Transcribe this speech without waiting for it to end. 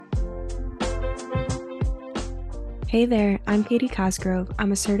Hey there, I'm Katie Cosgrove.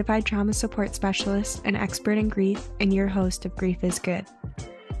 I'm a certified trauma support specialist, an expert in grief, and your host of Grief is Good.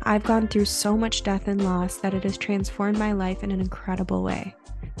 I've gone through so much death and loss that it has transformed my life in an incredible way.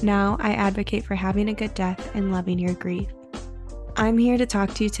 Now, I advocate for having a good death and loving your grief. I'm here to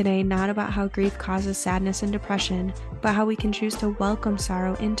talk to you today not about how grief causes sadness and depression, but how we can choose to welcome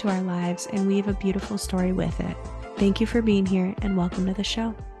sorrow into our lives and weave a beautiful story with it. Thank you for being here and welcome to the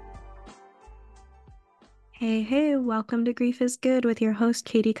show. Hey, welcome to Grief is Good with your host,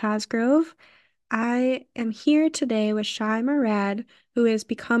 Katie Cosgrove. I am here today with Shay Morad, who has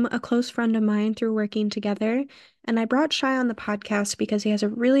become a close friend of mine through working together. And I brought Shay on the podcast because he has a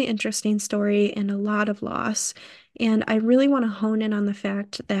really interesting story and a lot of loss. And I really want to hone in on the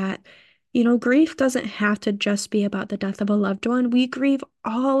fact that, grief doesn't have to just be about the death of a loved one. We grieve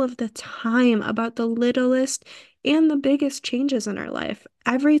all of the time about the littlest and the biggest changes in our life.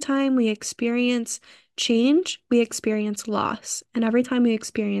 Every time we experience change, we experience loss. And every time we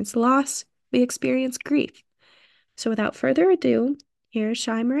experience loss, we experience grief. So without further ado, here's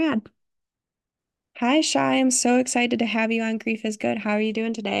Shay Morad. Hi, Shay. I'm so excited to have you on Grief is Good. How are you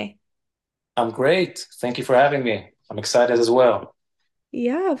doing today? I'm great. Thank you for having me. I'm excited as well.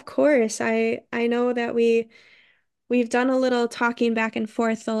 Yeah, of course. I know that we've done a little talking back and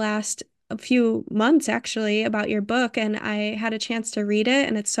forth the last a few months actually about your book, and I had a chance to read it,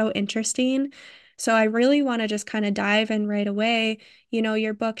 and it's so interesting. So I really want to just kind of dive in right away.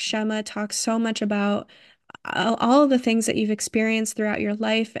 Your book, Shema, talks so much about all of the things that you've experienced throughout your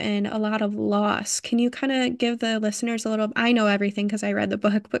life and a lot of loss. Can you kind of give the listeners a little, I know everything because I read the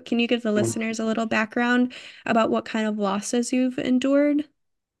book, but can you give the Mm. listeners a little background about what kind of losses you've endured?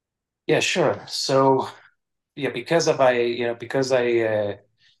 Yeah, sure. So, yeah, because I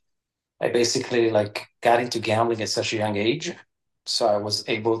basically like got into gambling at such a young age, so I was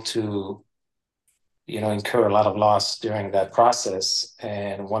able to, incur a lot of loss during that process.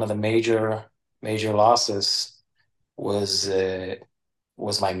 And one of the major losses was uh,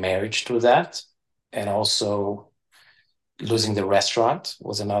 was my marriage through that, and also losing the restaurant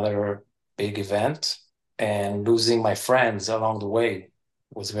was another big event, and losing my friends along the way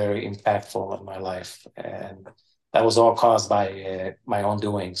was very impactful in my life. And that was all caused by my own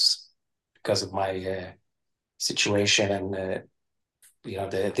doings because of my situation and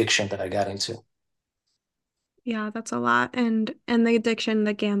the addiction that I got into. Yeah, that's a lot. And the addiction,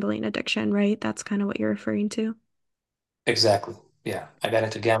 the gambling addiction, right? That's kind of what you're referring to. Exactly. Yeah, I got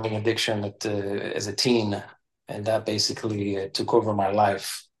into gambling addiction as a teen, and that basically took over my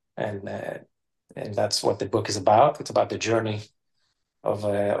life. And that's what the book is about. It's about the journey of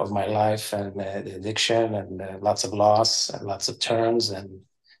my life and the addiction and lots of loss and lots of turns, and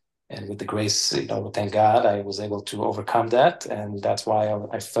with the grace, thank God, I was able to overcome that, and that's why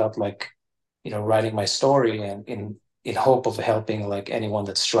I felt like, writing my story and in hope of helping like anyone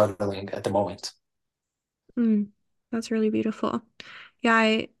that's struggling at the moment. Mm, that's really beautiful.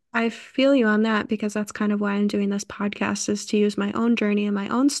 Yeah, I feel you on that because that's kind of why I'm doing this podcast is to use my own journey and my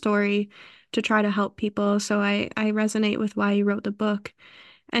own story to try to help people. So I resonate with why you wrote the book.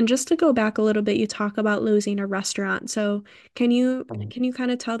 And just to go back a little bit, you talk about losing a restaurant. So can you Mhm. can you kind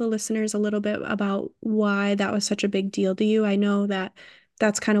of tell the listeners a little bit about why that was such a big deal to you? I know that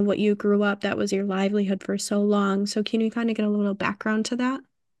that's kind of what you grew up, that was your livelihood for so long. So can you kind of get a little background to that?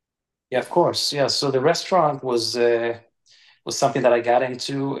 Yeah, of course. Yeah. So the restaurant was something that I got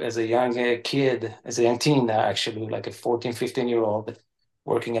into as a young kid, as a young teen, actually, like a 14, 15-year-old,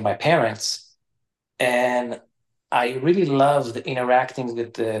 working at my parents. And I really loved interacting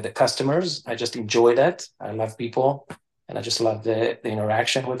with the customers. I just enjoyed it. I love people, and I just love the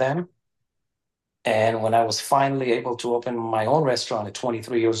interaction with them. And when I was finally able to open my own restaurant at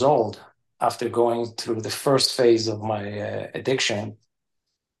 23 years old, after going through the first phase of my addiction,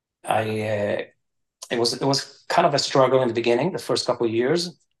 I it was kind of a struggle in the beginning, the first couple of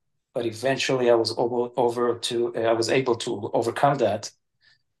years, but eventually I was able to overcome that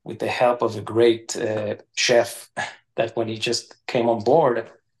with the help of a great chef. That when he just came on board,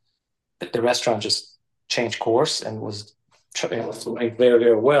 the restaurant just changed course and was doing very,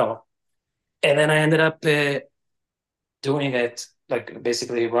 very well. And then I ended up doing it, like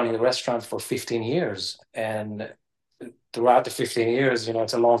basically running the restaurant for 15 years. And throughout the 15 years,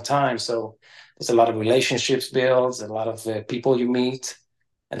 it's a long time. So there's a lot of relationships built, a lot of people you meet,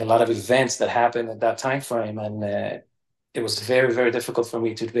 and a lot of events that happen at that time frame. And it was very, very difficult for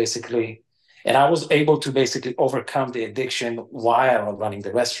me to basically, and I was able to basically overcome the addiction while running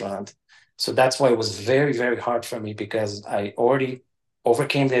the restaurant. So that's why it was very, very hard for me because I already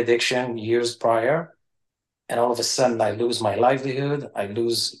overcame the addiction years prior. And all of a sudden I lose my livelihood. I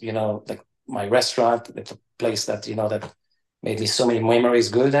lose, like my restaurant, the place that, that made me so many memories,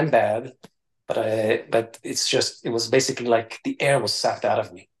 good and bad. But it was basically like the air was sucked out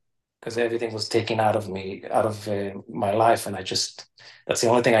of me because everything was taken out of me, out of my life. And that's the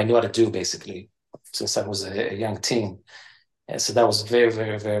only thing I knew how to do basically since I was a young teen. And so that was very,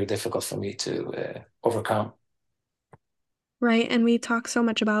 very, very difficult for me to overcome. Right. And we talk so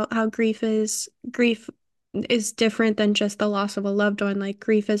much about how grief is different than just the loss of a loved one. Like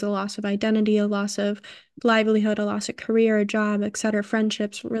grief is a loss of identity, a loss of livelihood, a loss of career, a job, etc.,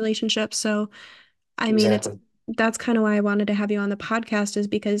 friendships, relationships. So I mean, Exactly. that's kind of why I wanted to have you on the podcast is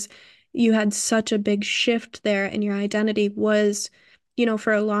because you had such a big shift there and your identity was,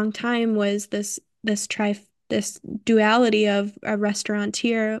 for a long time was this duality of a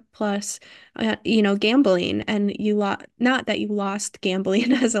restaurateur plus gambling, and you lost, not that you lost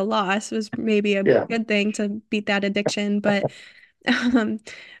gambling as a loss, was maybe a Yeah. good thing to beat that addiction, but um,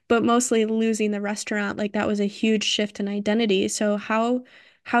 but mostly losing the restaurant, like that was a huge shift in identity. So how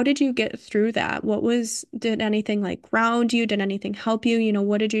did you get through that? Did anything like ground you? Did anything help you?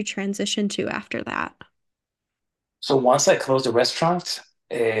 What did you transition to after that? So once I closed the restaurant,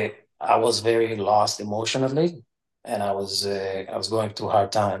 uh, I was very lost emotionally, and I was going through a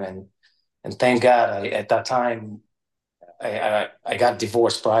hard time, and thank God, at that time I got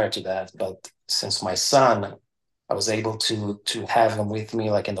divorced prior to that, but since my son, I was able to have him with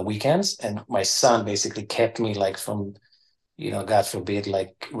me like in the weekends, and my son basically kept me like from, God forbid,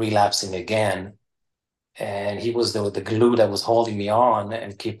 like relapsing again. And he was the glue that was holding me on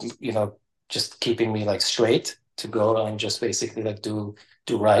and just keeping me like straight to go and just basically like do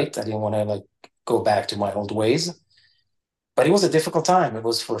right. I didn't want to like go back to my old ways. But it was a difficult time. It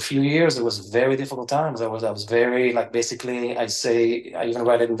was for a few years. It was very difficult times. I was very like basically I say I even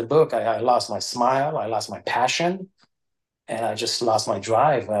write it in the book. I lost my smile. I lost my passion, and I just lost my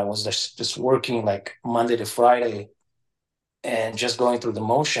drive. I was just working like Monday to Friday and just going through the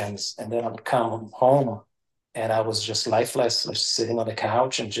motions. And then I would come home and I was just lifeless, just sitting on the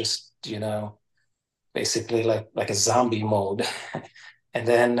couch and just, basically like a zombie mode. And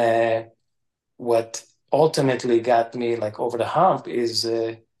then what ultimately got me like over the hump was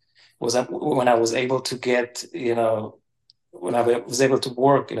when I was able to get, when I was able to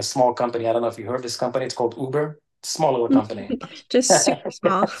work in a small company. I don't know if you heard this company. It's called Uber. It's a small little company. Just super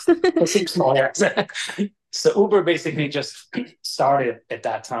small. It's super small, yeah. So Uber basically just started at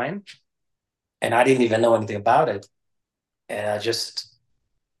that time, and I didn't even know anything about it. And I just,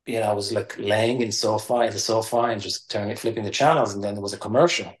 I was like laying in the sofa and just flipping the channels. And then there was a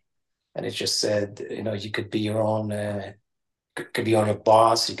commercial, and it just said, you could be your own, could be your own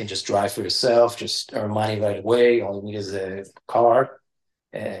boss. You can just drive for yourself, just earn money right away. All you need is a car,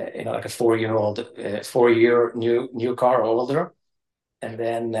 like a 4-year-old, 4 year new car or older. And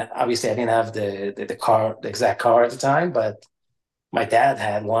then obviously I didn't have the car, the exact car at the time, but my dad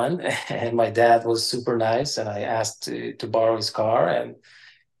had one, and my dad was super nice. And I asked to borrow his car,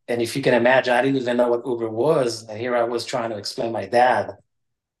 and if you can imagine, I didn't even know what Uber was, and here I was trying to explain my dad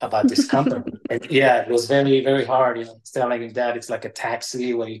about this company. And yeah, it was very, very hard. Telling him that it's like a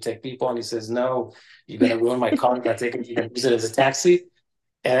taxi where you take people, and he says, "No, you're gonna ruin my car if I take it. You can use it as a taxi."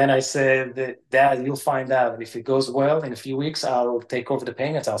 And I said, "Dad, you'll find out. If it goes well in a few weeks, I'll take over the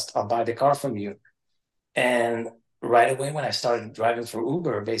payments. I'll buy the car from you." And right away, when I started driving for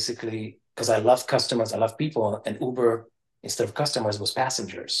Uber, basically, because I love customers, I love people, and Uber, instead of customers, was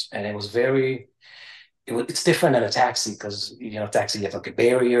passengers. And it was it's different than a taxi because, taxi, you have like a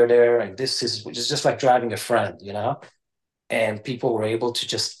barrier there. And this is just like driving a friend. And people were able to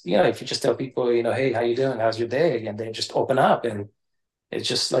just, if you just tell people, "Hey, how you doing? How's your day?" And they just open up. And it's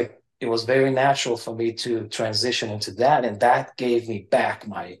just like, it was very natural for me to transition into that. And that gave me back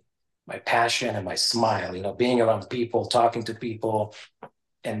my passion and my smile, being around people, talking to people,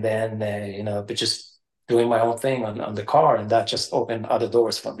 and then, but just doing my own thing on the car. And that just opened other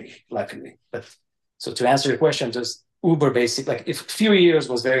doors for me, luckily. But so to answer your question, just Uber basically, like if a few years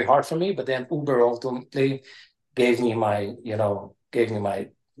was very hard for me, but then Uber ultimately gave me my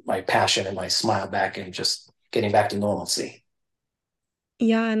passion and my smile back and just getting back to normalcy.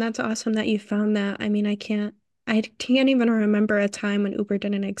 Yeah, and that's awesome that you found that. I mean, I can't even remember a time when Uber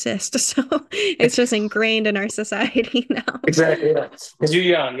didn't exist. So it's just ingrained in our society now. Exactly. Because you're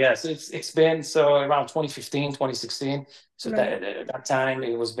young, yes. It's been so around 2015, 2016. So Right. that at that time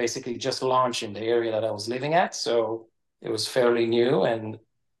it was basically just launched in the area that I was living at. So it was fairly new. And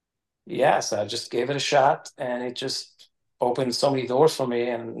yes, I just gave it a shot, and it just opened so many doors for me.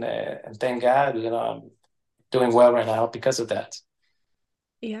 And thank God, I'm doing well right now because of that.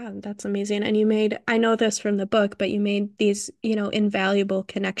 Yeah, that's amazing. And you made, I know this from the book, but you made these, invaluable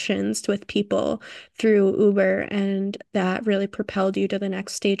connections with people through Uber, and that really propelled you to the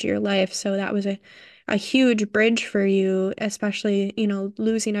next stage of your life. So that was a huge bridge for you, especially,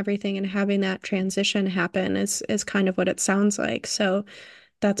 losing everything and having that transition happen is kind of what it sounds like. So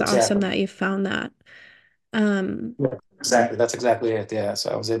that's awesome Exactly. that you found that. Um, Yeah, exactly. That's exactly it. Yeah.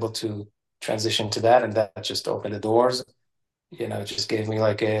 So I was able to transition to that, and that just opened the doors. It just gave me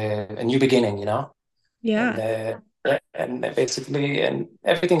like a new beginning, and yeah, basically, and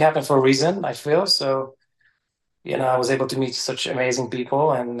everything happened for a reason, I feel. So, I was able to meet such amazing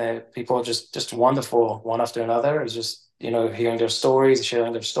people, and people are just wonderful, one after another. It's just, hearing their stories,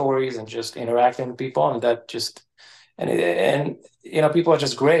 sharing their stories, and just interacting with people, and that just and people are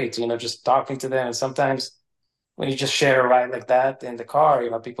just great, just talking to them. And sometimes when you just share a ride like that in the car,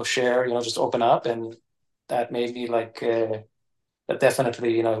 people share, just open up, and that made me like that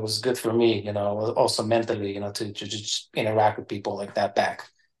definitely, it was good for me, also mentally, to just interact with people like that back.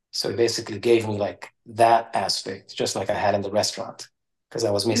 So it basically gave me like that aspect, just like I had in the restaurant, because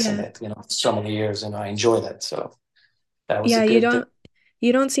I was missing yeah, it, so many years, and I enjoy that. So that was a yeah. good.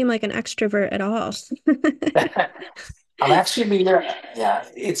 You don't seem like an extrovert at all. I'm actually, yeah,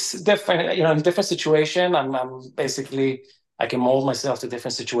 it's different, in different situation. I'm basically, I can mold myself to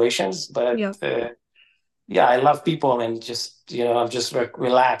different situations, but Yep. yeah, I love people, and just, I'm just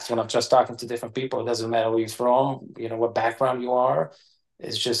relaxed when I'm just talking to different people. It doesn't matter where you're from, what background you are.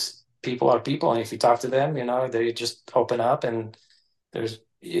 It's just people are people. And if you talk to them, they just open up, and there's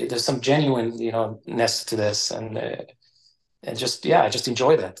some genuine, ness to this. And just, yeah, I just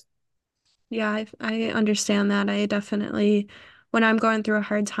enjoy that. Yeah, I understand that. I definitely, when I'm going through a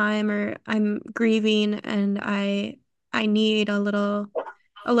hard time or I'm grieving and I need a little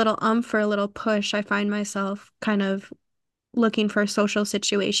umph or a little push, I find myself kind of looking for social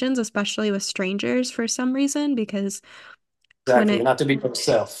situations, especially with strangers for some reason, because when Exactly. it Not to be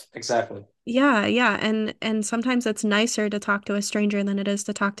yourself. Exactly. yeah, yeah, and sometimes it's nicer to talk to a stranger than it is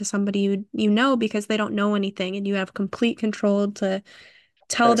to talk to somebody you know because they don't know anything and you have complete control to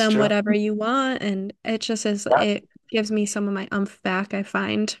tell That's them true. whatever you want, and it just is, Yeah. it gives me some of my umph back, I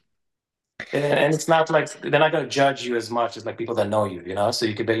find. And it's not like they're not going to judge you as much as like people that know you, So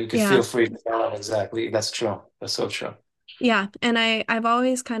you could feel Yeah. free to tell them exactly. That's true. That's so true. Yeah, and I've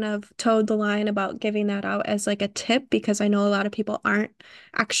always kind of towed the line about giving that out as like a tip because I know a lot of people aren't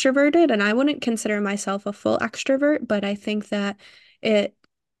extroverted and I wouldn't consider myself a full extrovert, but I think that it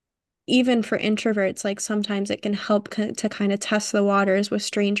even for introverts, like sometimes it can help to kind of test the waters with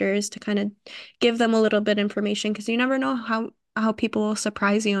strangers to kind of give them a little bit information because you never know how people will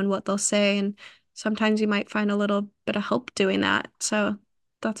surprise you and what they'll say, and sometimes you might find a little bit of help doing that. So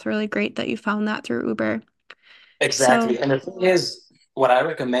that's really great that you found that through Uber. So, Exactly. And the thing is, what I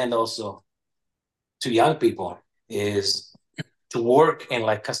recommend also to young people is to work in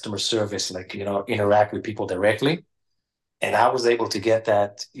like customer service, like, interact with people directly. And I was able to get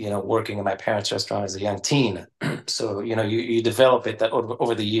that, working in my parents' restaurant as a young teen. So, you develop it that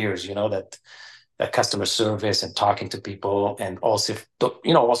over the years, that customer service and talking to people, and also,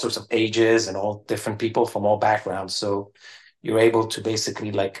 all sorts of ages and all different people from all backgrounds. So you're able to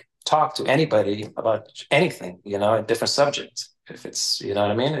basically like talk to anybody about anything, different subjects. If it's, you know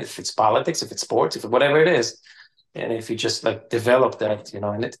what I mean? If it's politics, if it's sports, if whatever it is. And if you just like develop that,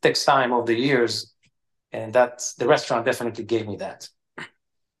 and it takes time over the years. And that's the restaurant definitely gave me that.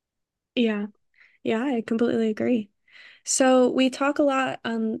 yeah, yeah, I completely agree. So we talk a lot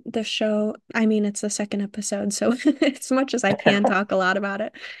on the show. I mean, it's the second episode, so as much as I can talk a lot about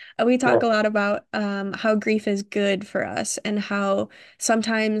it, we talk Yeah, a lot about how grief is good for us and how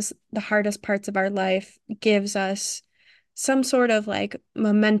sometimes the hardest parts of our life gives us some sort of like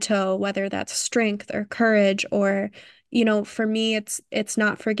memento, whether that's strength or courage or, for me, it's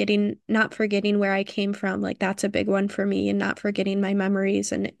not forgetting where I came from. Like that's a big one for me, and not forgetting my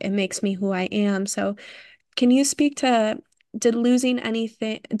memories, and it makes me who I am. So can you speak to did losing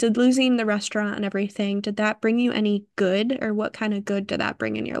the restaurant and everything, did that bring you any good, or what kind of good did that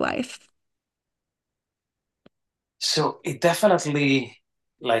bring in your life? so it definitely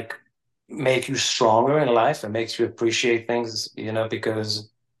like make you stronger in life and makes you appreciate things, because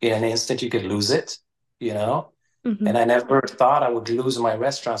in an instant you could lose it, you know. Hmm. And I never thought I would lose my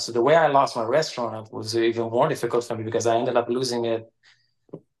restaurant. So the way I lost my restaurant was even more difficult for me because I ended up losing it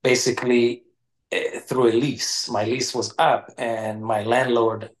basically through a lease. My lease was up, and my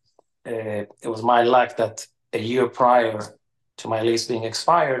landlord, it was my luck that a year prior to my lease being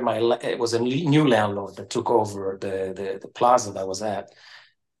expired, it was a new landlord that took over the plaza that I was at,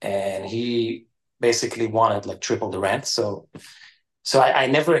 and he basically wanted like triple the rent. So So I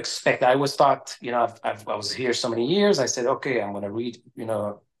never expect. I always thought, I was here so many years. I said, okay, I'm going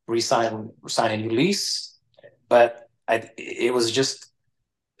to sign a new lease. But it was just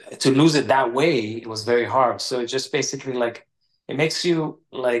to lose it that way. It was very hard. So it just basically like it makes you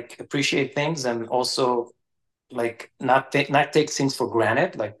like appreciate things and also like not take things for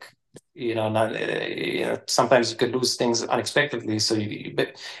granted. Like not sometimes you could lose things unexpectedly. So but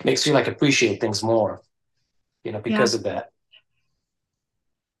it makes you like appreciate things more. Yeah. Because of that.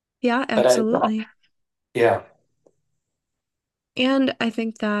 Yeah, But absolutely. yeah. And I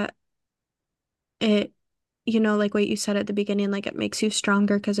think that it, like what you said at the beginning, like it makes you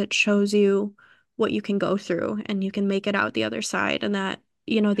stronger because it shows you what you can go through and you can make it out the other side, and that,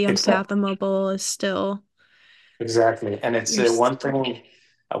 the Exactly. unfathomable is still Exactly. And it's your, one thing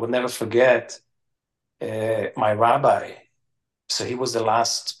I would never forget. My rabbi, so he was the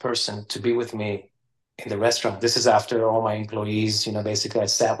last person to be with me in the restaurant. This is after all my employees, basically I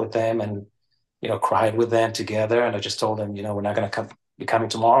sat with them and, cried with them together. And I just told them, we're not going to be coming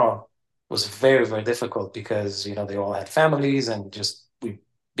tomorrow. It was very, very difficult because, they all had families and just we've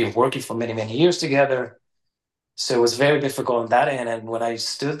been working for many, many years together. So it was very difficult on that end. And when I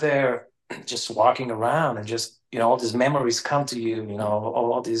stood there just walking around and just, all these memories come to you,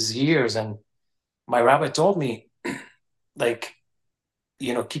 all these years. And my rabbi told me, like,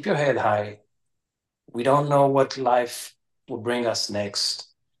 keep your head high. We don't know what life will bring us next,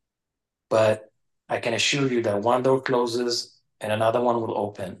 but I can assure you that one door closes and another one will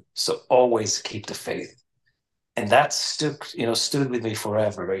open. So always keep the faith. And that stood with me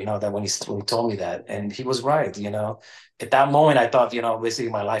forever, that when he told me that. And he was right, At that moment, I thought,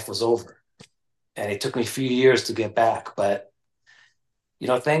 basically my life was over. And it took me a few years to get back. But,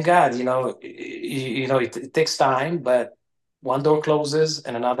 thank God, it takes time, but one door closes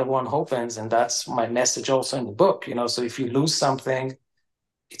and another one opens. And that's my message also in the book, So if you lose something,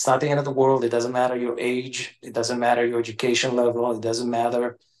 it's not the end of the world. It doesn't matter your age. It doesn't matter your education level. It doesn't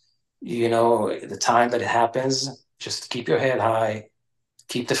matter, the time that it happens. Just keep your head high,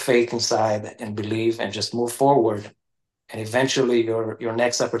 keep the faith inside and believe and just move forward. And eventually your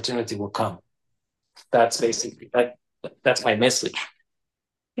next opportunity will come. That's basically that's my message.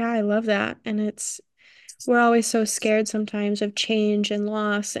 yeah, I love that. And we're always so scared sometimes of change and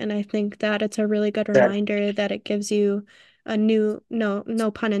loss. And I think that it's a really good That reminder that it gives you a new,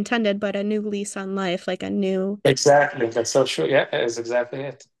 no pun intended, but a new lease on life, like a new, exactly. That's so true. Yeah, that's exactly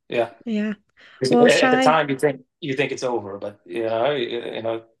it. Yeah. yeah. Well, At the Shy, time you think it's over, but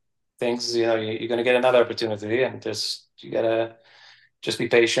things, you're gonna get another opportunity and just you gotta just be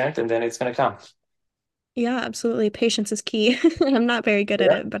patient and then it's gonna come. yeah, absolutely. Patience is key. I'm not very good at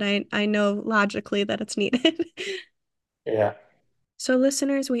Yeah. it, but I know logically that it's needed. Yeah. So,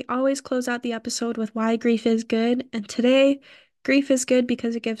 listeners, we always close out the episode with why grief is good. And today, grief is good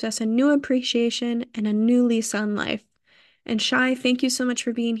because it gives us a new appreciation and a new lease on life. And Shai, thank you so much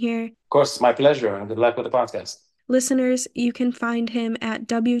for being here. Of course, my pleasure and good luck with the podcast. Listeners, you can find him at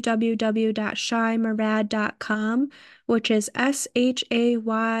www.shaymorad.com, which is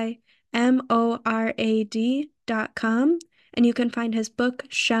ShaymOrad.com. And you can find his book,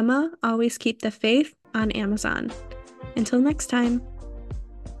 Shema, Always Keep the Faith, on Amazon. Until next time.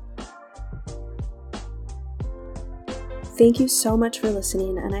 Thank you so much for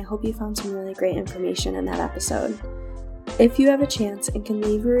listening, and I hope you found some really great information in that episode. If you have a chance and can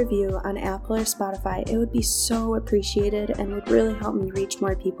leave a review on Apple or Spotify, it would be so appreciated and would really help me reach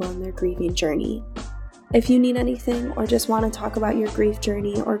more people in their grieving journey. If you need anything or just want to talk about your grief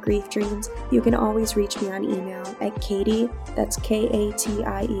journey or grief dreams, you can always reach me on email at Katie, that's Katie,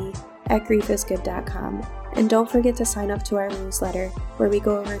 at griefisgood.com. And don't forget to sign up to our newsletter where we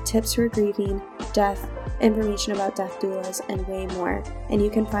go over tips for grieving, death, information about death doulas, and way more. And you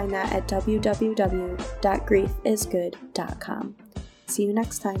can find that at www.griefisgood.com. See you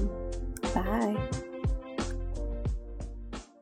next time. Bye.